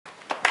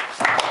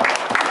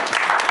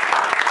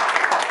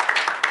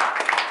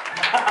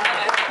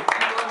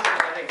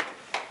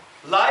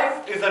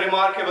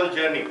remarkable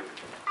journey,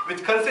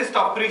 which consists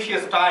of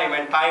precious time,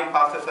 and time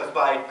passes us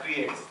by, it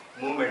creates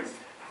moments,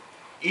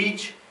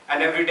 each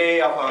and every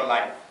day of our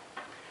life.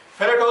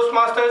 Fellow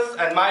Toastmasters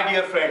and my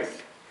dear friends,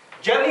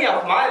 journey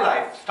of my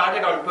life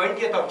started on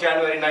 20th of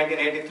January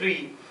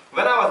 1983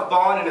 when I was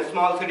born in a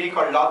small city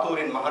called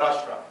Latur in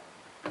Maharashtra.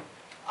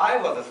 I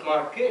was a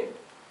smart kid,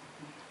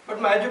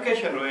 but my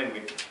education ruined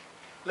me.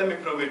 Let me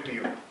prove it to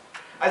you.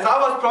 As I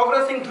was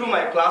progressing through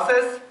my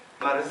classes,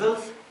 my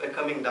results were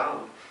coming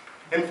down.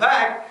 In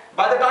fact,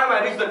 by the time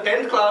I reached the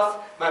 10th class,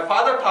 my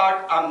father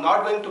thought I'm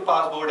not going to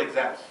pass board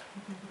exams.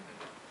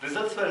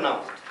 Results were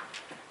announced.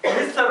 To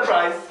his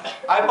surprise,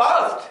 I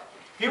passed.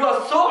 He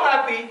was so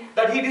happy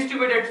that he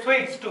distributed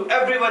sweets to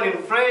everyone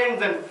in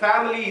friends and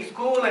family,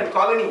 school and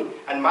colony.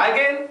 And my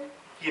gain,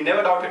 he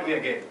never doubted me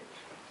again.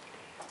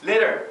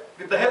 Later,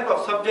 with the help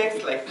of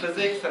subjects like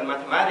physics and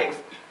mathematics,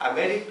 I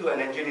made it to an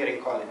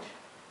engineering college.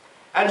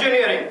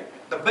 Engineering,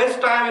 the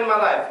best time in my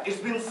life. It's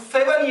been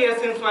 7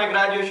 years since my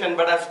graduation,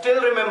 but I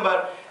still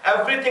remember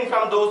everything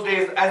from those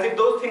days as if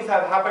those things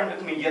have happened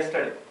with me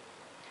yesterday.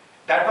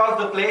 That was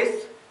the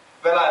place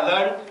where I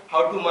learned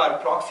how to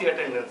mark proxy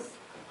attendance,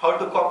 how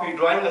to copy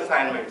drawing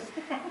assignments,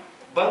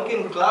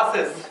 bunking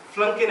classes,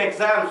 flunking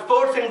exams,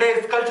 sports in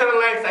days, cultural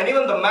nights, and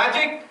even the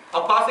magic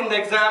of passing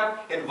the exam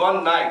in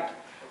one night.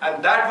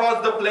 And that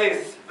was the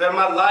place where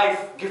my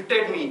life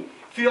gifted me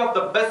few of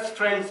the best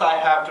friends I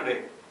have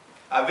today.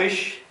 I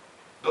wish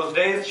those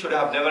days should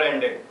have never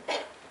ended.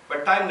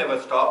 But time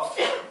never stops.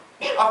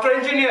 After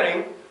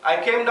engineering,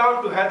 I came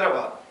down to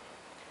Hyderabad,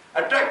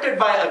 attracted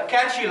by a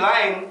catchy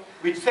line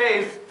which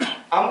says,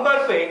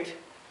 Amberpet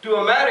to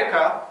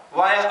America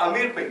via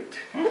Amirpet.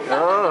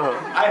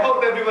 I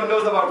hope everyone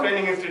knows about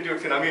training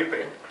institutes in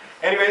Amirpet.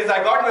 Anyways,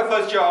 I got my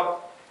first job,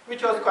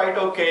 which was quite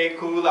okay,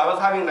 cool, I was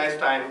having a nice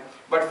time.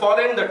 But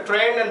following the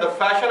trend and the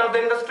fashion of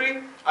the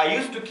industry, I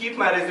used to keep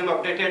my resume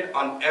updated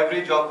on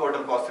every job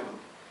portal possible.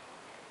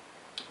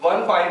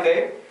 One fine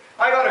day,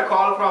 I got a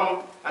call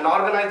from an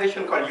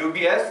organization called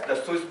UBS, the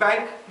Swiss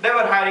bank. They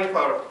were hiring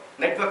for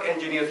network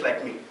engineers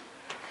like me.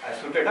 I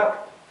suited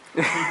up.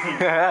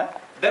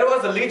 There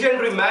was a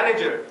legendary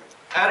manager,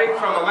 Eric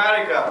from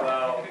America,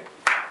 wow,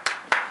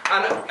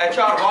 and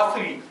HR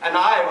Vasily, and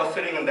I was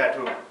sitting in that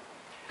room.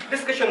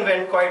 Discussion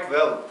went quite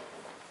well.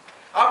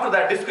 After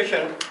that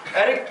discussion,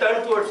 Eric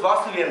turned towards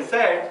Vasily and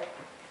said,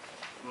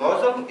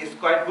 Moazzam is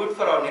quite good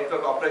for our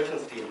network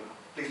operations team.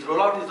 Please roll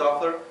out his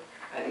offer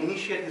and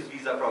initiate his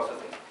visa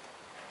processing.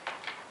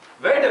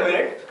 Wait a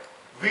minute,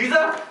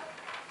 visa?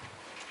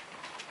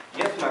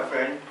 Yes, my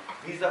friend,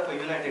 visa for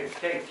United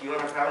States. You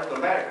want to travel to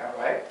America,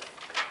 right?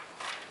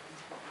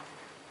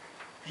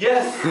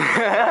 Yes,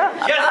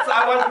 yes,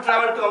 I want to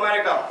travel to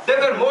America. There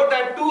were more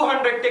than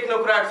 200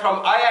 technocrats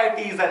from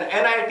IITs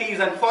and NITs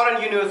and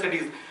foreign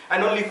universities,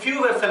 and only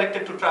few were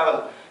selected to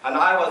travel, and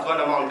I was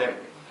one among them.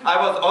 I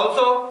was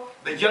also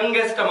the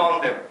youngest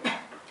among them.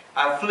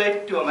 I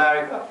fled to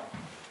America,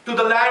 to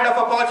the land of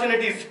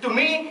opportunities. To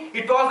me,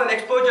 it was an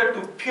exposure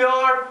to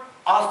pure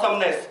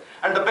awesomeness.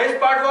 And the best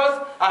part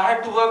was, I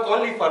had to work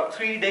only for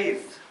 3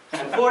 days.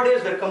 And 4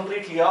 days were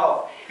completely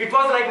off. It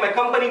was like my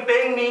company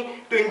paying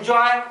me to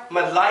enjoy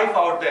my life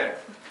out there.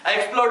 I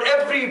explored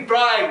every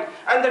bright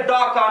and the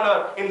dark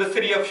corner in the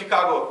city of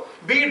Chicago.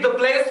 Be it the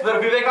place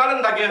where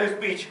Vivekananda gave his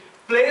speech,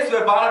 place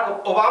where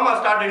Barack Obama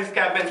started his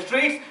campaign,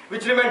 streets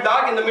which remain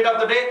dark in the mid of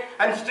the day,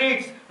 and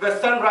streets where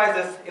sun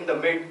rises in the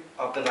mid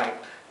of the night.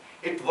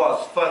 It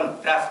was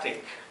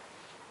fantastic.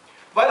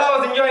 While I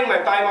was enjoying my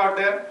time out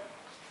there,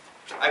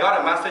 I got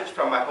a message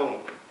from my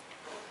home.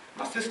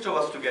 My sister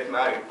was to get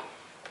married.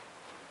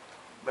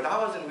 But I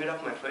was in mid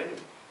of my training,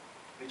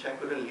 which I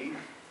couldn't leave.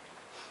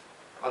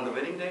 On the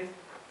wedding day,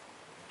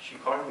 she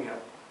called me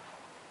up.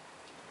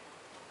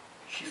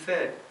 She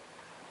said,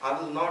 I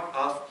will not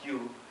ask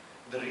you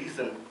the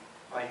reason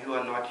why you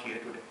are not here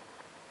today.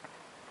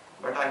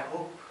 But I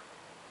hope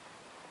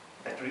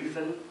that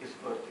reason is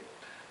worth it.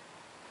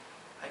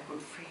 I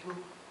could feel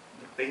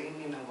the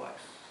pain in her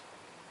voice.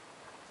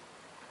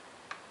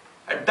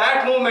 At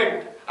that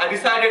moment, I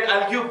decided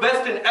I'll give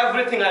best in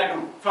everything I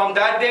do. From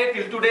that day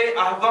till today,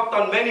 I have worked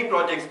on many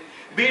projects,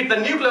 be it the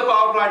nuclear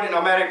power plant in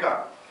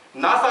America,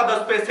 NASA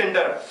the Space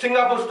Center,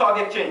 Singapore Stock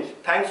Exchange.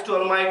 Thanks to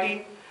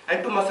Almighty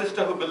and to my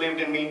sister who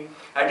believed in me,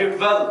 I did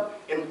well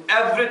in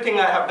everything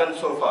I have done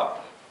so far.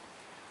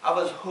 I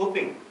was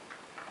hoping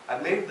I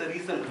made the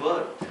reason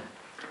worth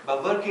by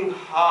working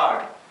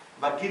hard,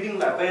 by giving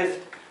my best.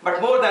 But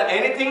more than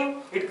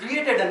anything, it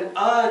created an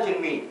urge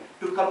in me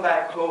to come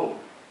back home.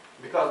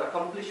 Because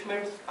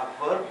accomplishments are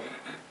worth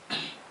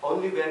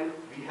only when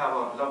we have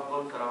our loved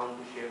ones around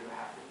to share the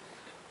happiness.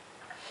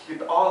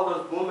 With all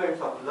those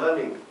moments of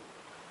learning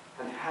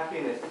and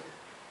happiness,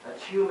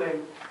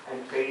 achievement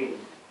and pain,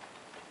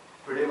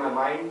 today my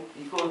mind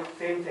echoes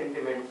same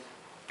sentiments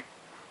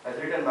as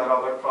written by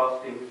Robert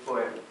Frost in his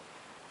poem.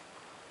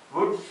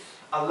 Woods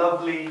are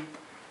lovely,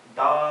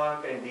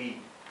 dark and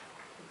deep,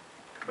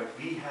 but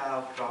we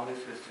have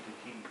promises to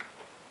keep,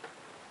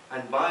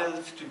 and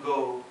miles to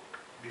go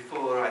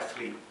before I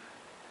sleep,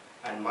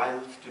 and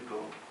miles to go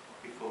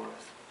before I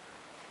sleep.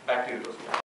 Back to you, Toastmasters.